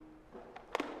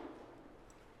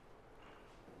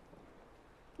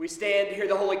We stand to hear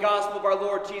the holy gospel of our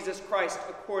Lord Jesus Christ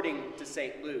according to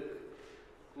St. Luke.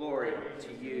 Glory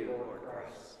to you, Lord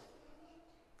Christ.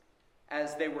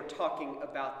 As they were talking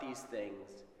about these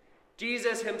things,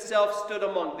 Jesus himself stood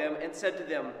among them and said to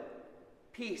them,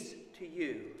 "Peace to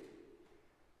you."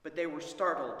 But they were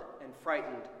startled and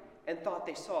frightened and thought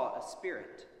they saw a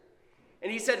spirit.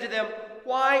 And he said to them,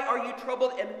 "Why are you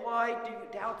troubled, and why do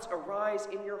doubts arise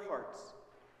in your hearts?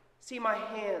 See my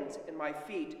hands and my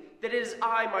feet, that it is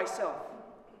I myself.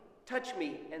 Touch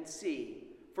me and see,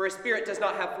 for a spirit does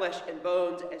not have flesh and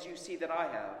bones, as you see that I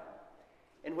have."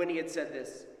 And when he had said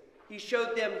this, he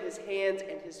showed them his hands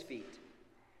and his feet.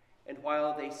 And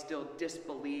while they still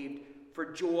disbelieved for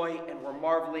joy and were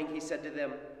marveling, he said to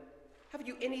them, "Have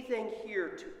you anything here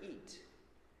to eat?"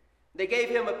 They gave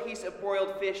him a piece of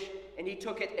broiled fish, and he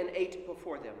took it and ate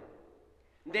before them.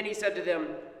 And then he said to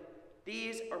them,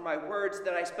 "These are my words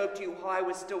that I spoke to you while I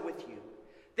was still with you,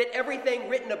 that everything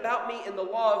written about me in the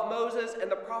law of Moses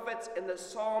and the prophets and the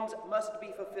Psalms must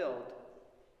be fulfilled."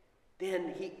 Then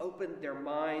he opened their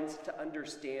minds to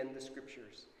understand the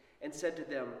scriptures and said to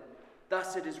them,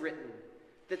 "Thus it is written,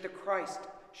 that the Christ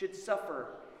should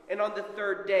suffer and on the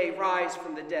third day rise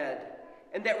from the dead,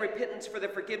 and that repentance for the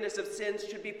forgiveness of sins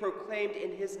should be proclaimed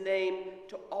in his name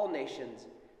to all nations,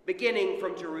 beginning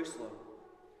from Jerusalem.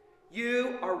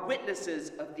 You are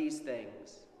witnesses of these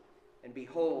things. And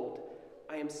behold,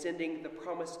 I am sending the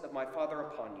promise of my Father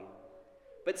upon you.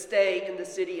 But stay in the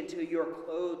city until you are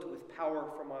clothed with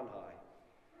power from on high."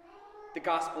 The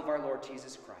gospel of our Lord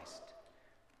Jesus Christ.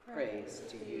 Praise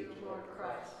to you, Lord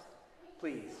Christ.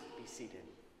 Please be seated.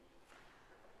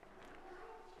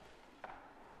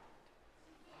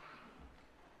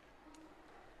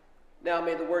 Now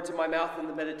may the words of my mouth and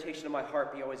the meditation of my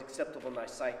heart be always acceptable in thy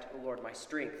sight, O Lord, my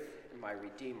strength and my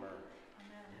Redeemer.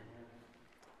 Amen.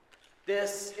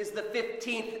 This is the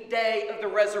 15th day of the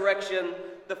resurrection,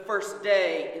 the first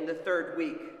day in the third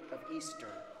week of Easter.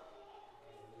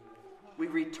 We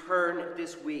return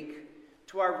this week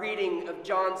to our reading of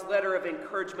John's letter of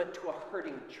encouragement to a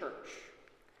hurting church.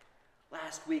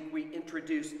 Last week we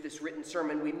introduced this written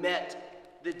sermon. We met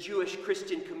the Jewish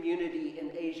Christian community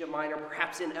in Asia Minor,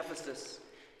 perhaps in Ephesus,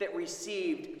 that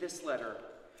received this letter,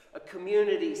 a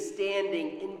community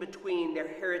standing in between their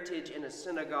heritage and a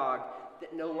synagogue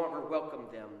that no longer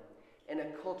welcomed them, and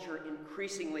a culture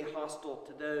increasingly hostile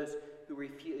to those who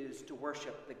refuse to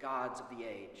worship the gods of the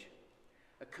age,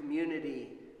 a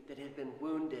community that had been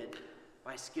wounded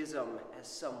by schism as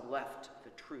some left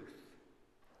the truth.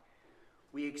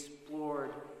 We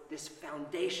explored this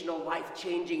foundational,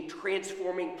 life-changing,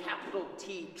 transforming, capital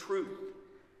T truth,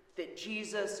 that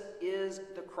Jesus is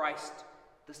the Christ,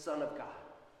 the Son of God.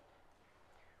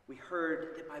 We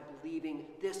heard that by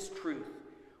believing this truth,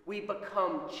 we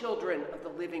become children of the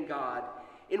living God.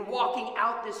 In walking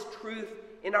out this truth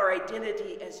in our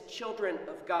identity as children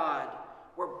of God,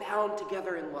 we're bound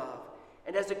together in love.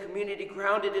 And as a community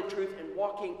grounded in truth and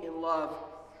walking in love,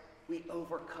 we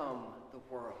overcome the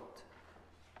world.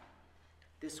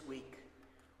 This week,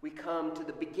 we come to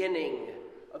the beginning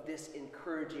of this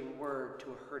encouraging word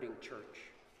to a hurting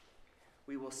church.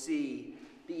 We will see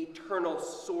the eternal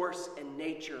source and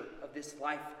nature of this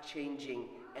life-changing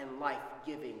and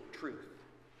life-giving truth.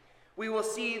 We will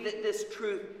see that this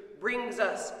truth brings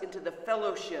us into the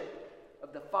fellowship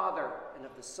of the Father and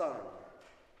of the Son.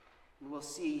 And we'll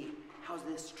see how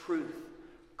this truth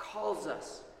calls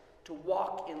us to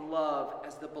walk in love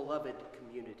as the beloved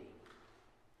community.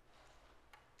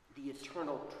 The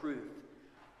eternal truth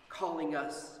calling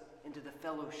us into the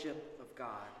fellowship of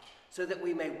God so that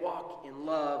we may walk in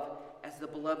love as the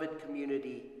beloved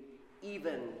community,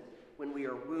 even when we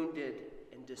are wounded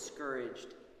and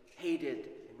discouraged,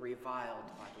 hated and reviled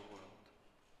by the world.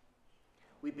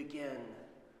 We begin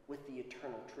with the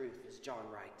eternal truth, as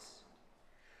John writes.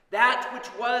 That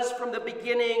which was from the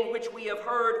beginning, which we have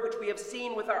heard, which we have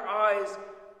seen with our eyes,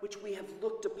 which we have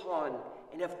looked upon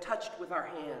and have touched with our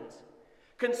hands.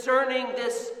 Concerning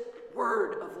this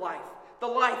word of life, the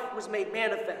life was made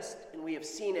manifest, and we have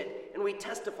seen it, and we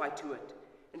testify to it,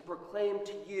 and proclaim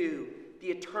to you the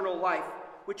eternal life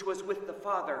which was with the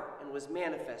Father and was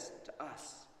manifest to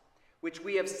us, which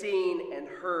we have seen and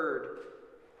heard,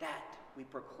 that we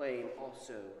proclaim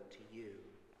also to you.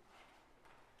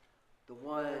 The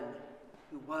one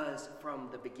who was from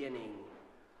the beginning,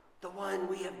 the one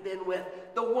we have been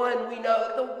with, the one we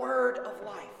know, the word of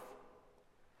life.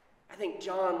 I think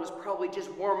John was probably just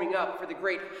warming up for the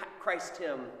great Christ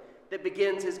hymn that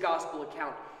begins his gospel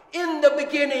account. In the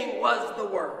beginning was the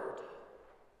Word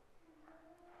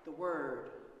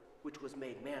which was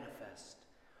made manifest,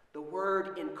 the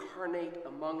Word incarnate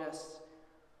among us,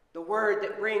 the Word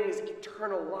that brings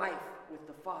eternal life with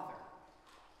the Father,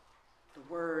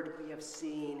 the Word we have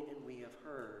seen and we have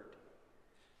heard.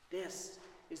 This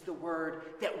is the Word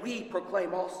that we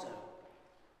proclaim also,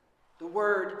 the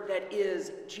Word that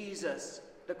is Jesus,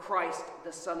 the Christ,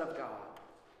 the Son of God,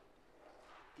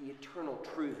 the eternal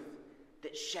truth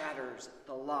that shatters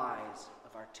the lies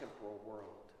of our temporal world.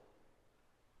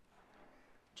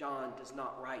 John does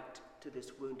not write to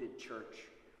this wounded church,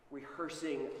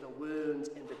 rehearsing the wounds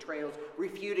and betrayals,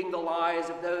 refuting the lies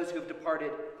of those who have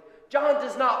departed. John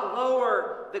does not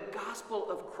lower the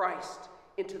gospel of Christ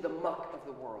into the muck of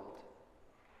the world.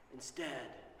 Instead,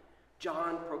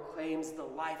 John proclaims the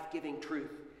life-giving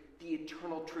truth, the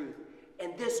eternal truth.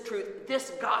 And this truth,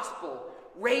 this gospel,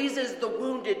 raises the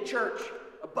wounded church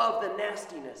above the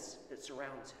nastiness that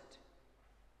surrounds it.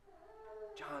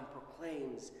 John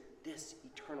proclaims this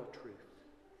eternal truth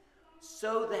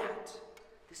so that,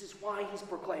 this is why he's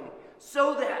proclaiming,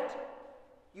 so that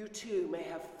you too may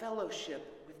have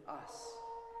fellowship with us.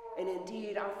 And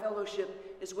indeed, our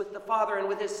fellowship is with the Father and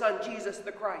with his Son, Jesus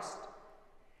the Christ.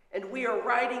 And we are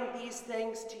writing these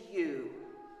things to you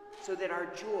so that our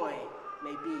joy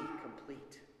may be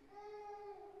complete.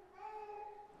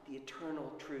 The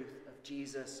eternal truth of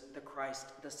Jesus the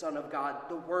Christ, the Son of God,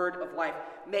 the Word of life,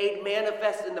 made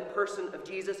manifest in the person of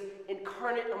Jesus,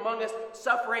 incarnate among us,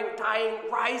 suffering, dying,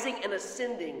 rising, and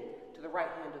ascending to the right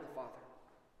hand of the Father.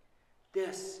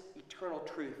 This eternal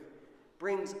truth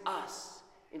brings us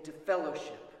into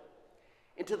fellowship,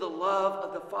 into the love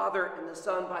of the Father and the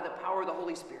Son by the power of the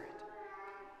Holy Spirit.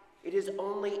 It is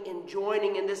only in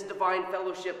joining in this divine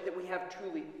fellowship that we have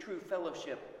true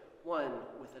fellowship one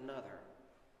with another.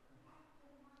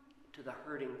 To the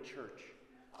hurting church,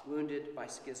 wounded by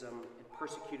schism and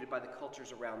persecuted by the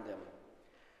cultures around them,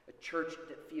 a church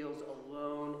that feels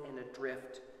alone and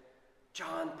adrift,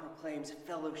 John proclaims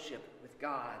fellowship with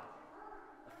God,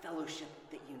 a fellowship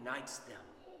that unites them,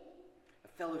 a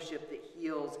fellowship that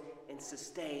heals and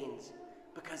sustains,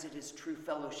 because it is true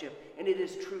fellowship, and it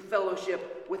is true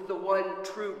fellowship with the one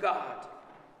true God,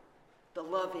 the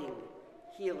loving,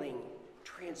 healing,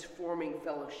 transforming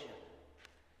fellowship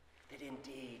that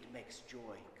indeed makes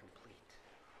joy complete.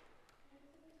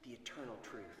 The eternal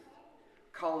truth,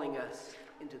 calling us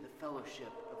into the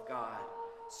fellowship of God,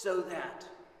 so that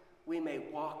we may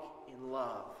walk in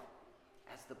love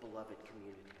as the beloved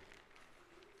community.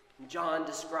 And John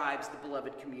describes the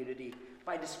beloved community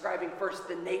by describing first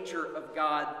the nature of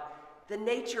God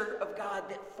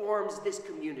that forms this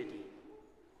community.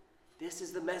 This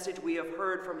is the message we have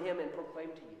heard from him and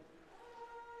proclaimed to you.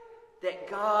 That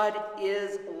God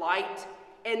is light,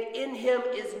 and in him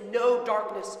is no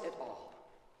darkness at all.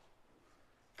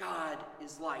 God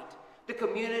is light. The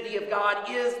community of God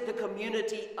is the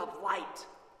community of light.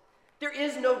 There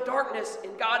is no darkness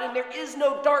in God, and there is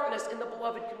no darkness in the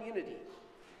beloved community.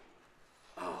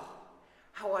 Oh,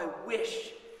 how I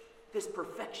wish this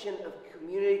perfection of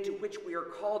community to which we are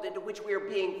called, into which we are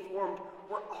being formed,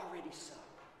 were already so.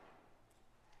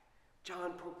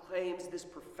 John proclaims this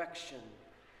perfection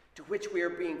to which we are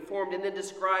being formed, and then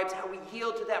describes how we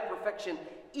yield to that perfection,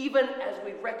 even as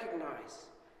we recognize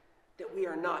that we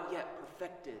are not yet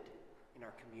perfected in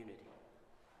our community.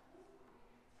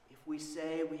 If we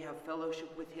say we have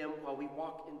fellowship with him while we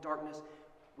walk in darkness,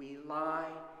 we lie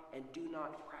and do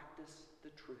not practice the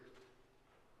truth.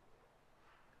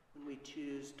 When we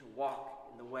choose to walk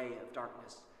in the way of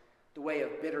darkness, the way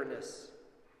of bitterness,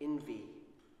 envy,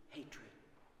 hatred,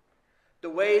 the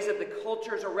ways of the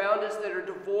cultures around us that are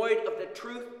devoid of the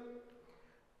truth,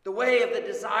 the way of the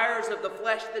desires of the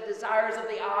flesh, the desires of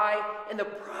the eye, and the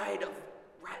pride of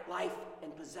life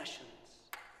and possessions.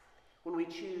 When we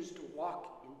choose to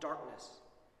walk in darkness,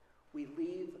 we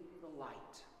leave the light,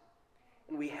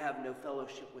 and we have no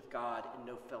fellowship with God and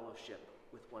no fellowship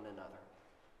with one another.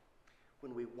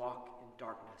 When we walk in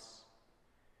darkness,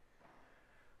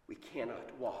 we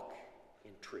cannot walk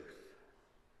in truth.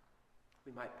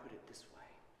 We might put it this way.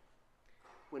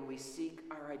 When we seek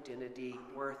our identity,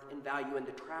 worth, and value in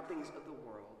the trappings of the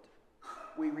world,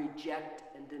 we reject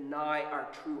and deny our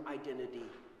true identity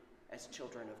as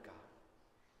children of God.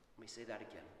 Let me say that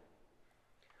again.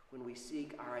 When we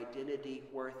seek our identity,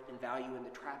 worth, and value in the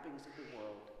trappings of the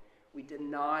world, we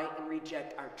deny and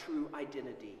reject our true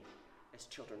identity as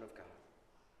children of God.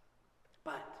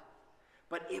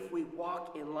 But if we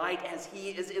walk in light as he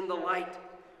is in the light,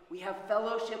 we have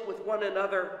fellowship with one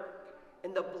another,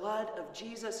 and the blood of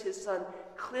Jesus, his Son,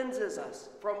 cleanses us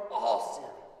from all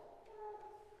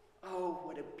sin. Oh,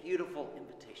 what a beautiful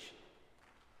invitation.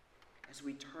 As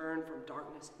we turn from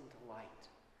darkness into light,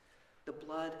 the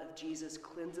blood of Jesus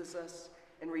cleanses us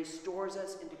and restores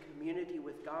us into community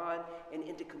with God and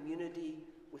into community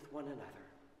with one another.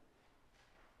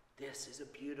 This is a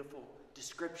beautiful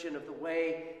description of the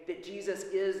way that Jesus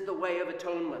is the way of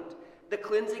atonement, the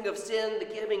cleansing of sin, the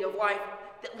giving of life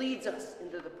that leads us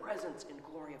into the presence and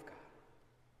glory of God.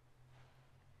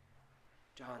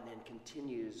 John then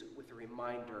continues with a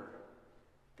reminder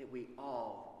that we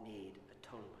all need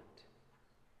atonement.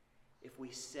 If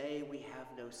we say we have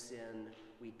no sin,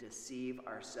 we deceive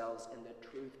ourselves and the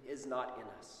truth is not in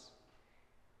us.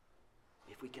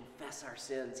 If we confess our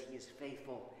sins, he is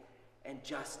faithful and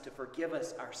just to forgive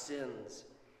us our sins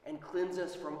and cleanse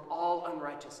us from all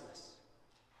unrighteousness.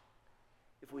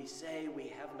 If we say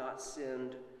we have not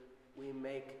sinned, we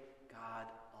make God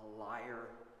a liar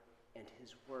and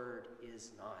his word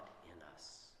is not in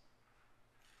us.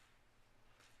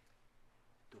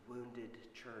 The wounded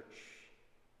church,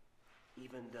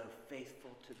 even though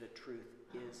faithful to the truth,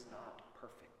 is not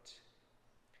perfect.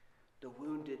 The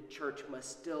wounded church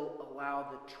must still allow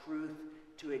the truth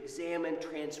to examine,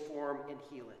 transform, and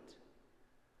heal it.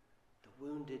 The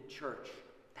wounded church,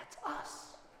 that's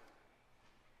us.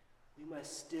 We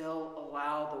must still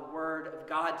allow the word of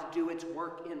God to do its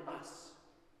work in us.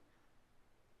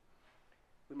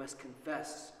 We must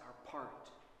confess our part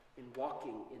in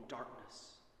walking in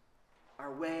darkness,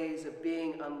 our ways of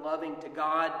being unloving to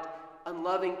God,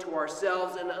 unloving to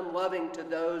ourselves, and unloving to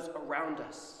those around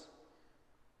us.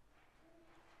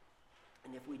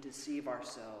 And if we deceive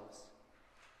ourselves,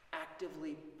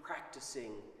 actively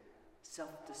practicing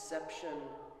self-deception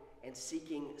and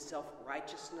seeking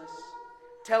self-righteousness,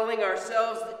 telling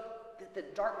ourselves that the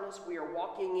darkness we are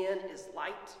walking in is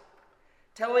light,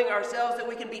 telling ourselves that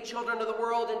we can be children of the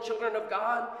world and children of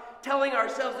God, telling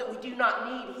ourselves that we do not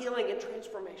need healing and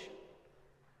transformation.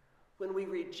 When we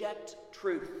reject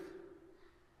truth,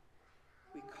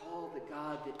 we call the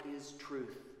God that is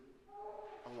truth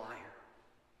a liar.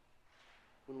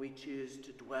 When we choose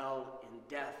to dwell in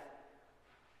death,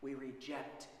 we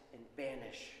reject and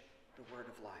banish the word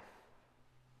of life.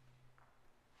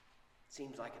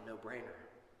 Seems like a no-brainer.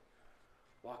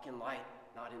 Walk in light,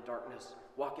 not in darkness.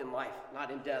 Walk in life,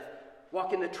 not in death.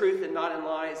 Walk in the truth and not in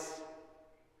lies.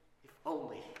 If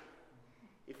only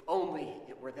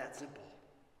it were that simple.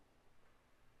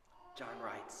 John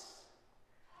writes,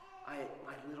 my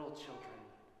little children,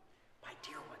 my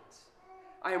dear ones,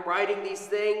 I am writing these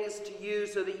things to you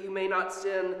so that you may not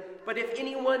sin. But if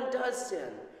anyone does sin,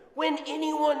 when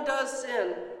anyone does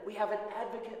sin, we have an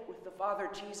advocate with the Father,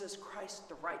 Jesus Christ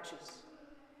the righteous.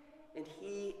 And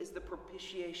he is the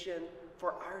propitiation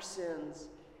for our sins,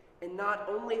 and not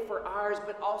only for ours,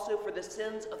 but also for the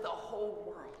sins of the whole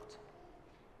world.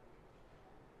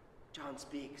 John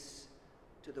speaks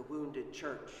to the wounded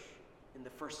church in the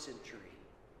first century.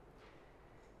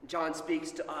 John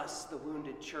speaks to us, the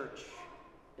wounded church,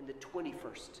 in the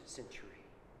 21st century.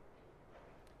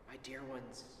 My dear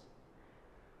ones,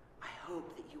 I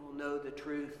hope that you will know the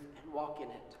truth and walk in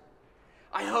it.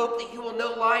 I hope that you will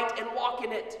know light and walk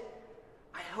in it.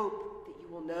 I hope that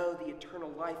you will know the eternal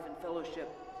life and fellowship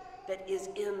that is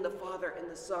in the Father and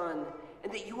the Son,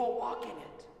 and that you will walk in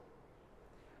it.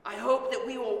 I hope that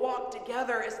we will walk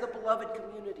together as the beloved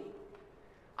community.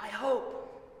 I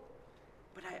hope,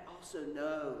 but I also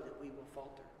know that we will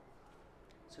falter.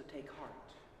 So take heart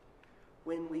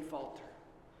when we falter,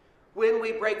 when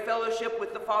we break fellowship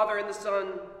with the Father and the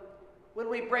Son, when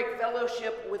we break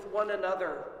fellowship with one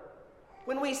another,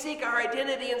 when we seek our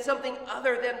identity in something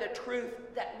other than the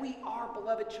truth that we are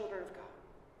beloved children of God.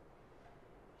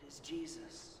 It is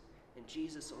Jesus and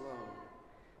Jesus alone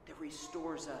that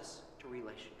restores us to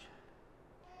relationship.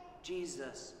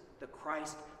 Jesus, the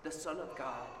Christ, the Son of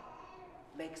God,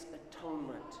 makes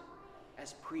atonement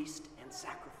as priest and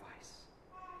sacrifice,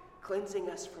 cleansing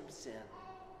us from sin,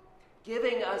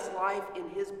 giving us life in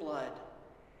his blood,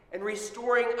 and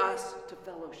restoring us to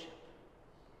fellowship.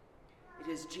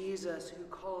 It is Jesus who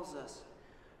calls us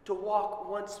to walk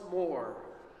once more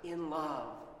in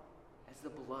love as the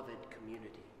beloved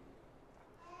community.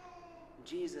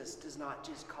 Jesus does not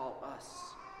just call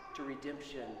us to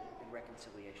redemption and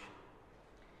reconciliation.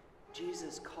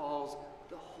 Jesus calls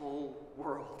the whole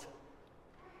world,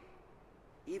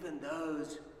 even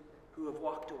those who have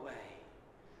walked away,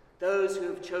 those who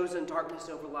have chosen darkness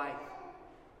over light,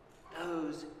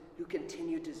 those who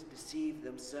continue to deceive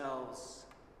themselves.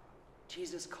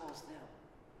 Jesus calls them.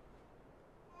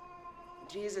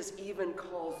 Jesus even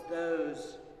calls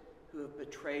those who have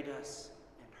betrayed us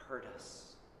and hurt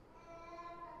us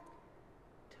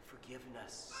to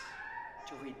forgiveness,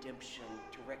 to redemption,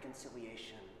 to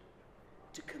reconciliation,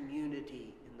 to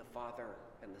community in the Father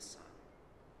and the Son.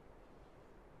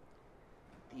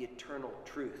 The eternal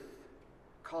truth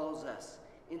calls us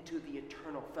into the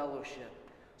eternal fellowship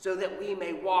so that we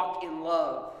may walk in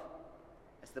love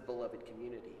as the beloved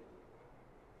community.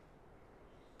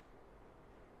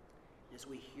 As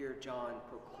we hear John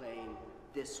proclaim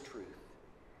this truth,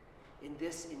 in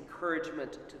this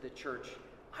encouragement to the church,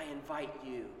 I invite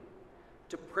you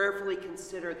to prayerfully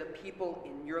consider the people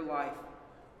in your life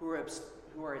who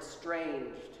are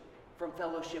estranged from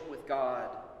fellowship with God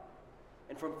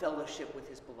and from fellowship with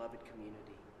his beloved community.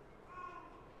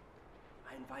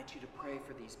 I invite you to pray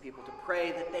for these people, to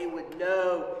pray that they would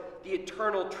know the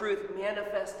eternal truth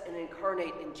manifest and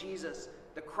incarnate in Jesus,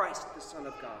 the Christ, the Son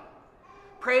of God.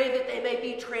 Pray that they may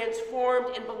be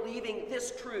transformed in believing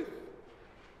this truth,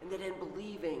 and that in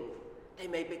believing they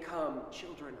may become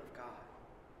children of God,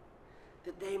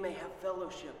 that they may have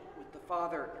fellowship with the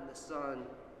Father and the Son,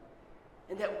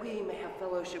 and that we may have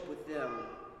fellowship with them,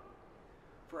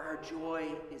 for our joy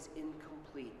is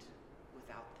incomplete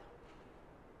without them.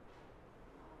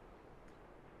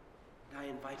 And I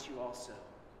invite you also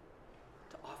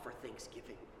to offer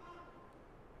thanksgiving.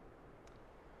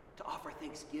 To offer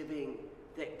thanksgiving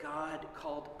that God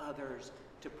called others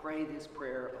to pray this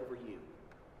prayer over you.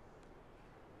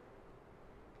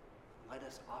 Let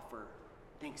us offer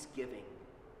thanksgiving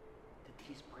that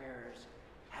these prayers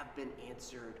have been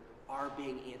answered, are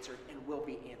being answered, and will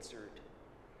be answered.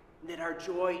 And that our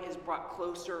joy is brought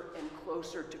closer and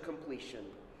closer to completion.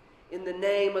 In the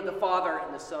name of the Father,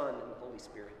 and the Son, and the Holy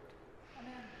Spirit.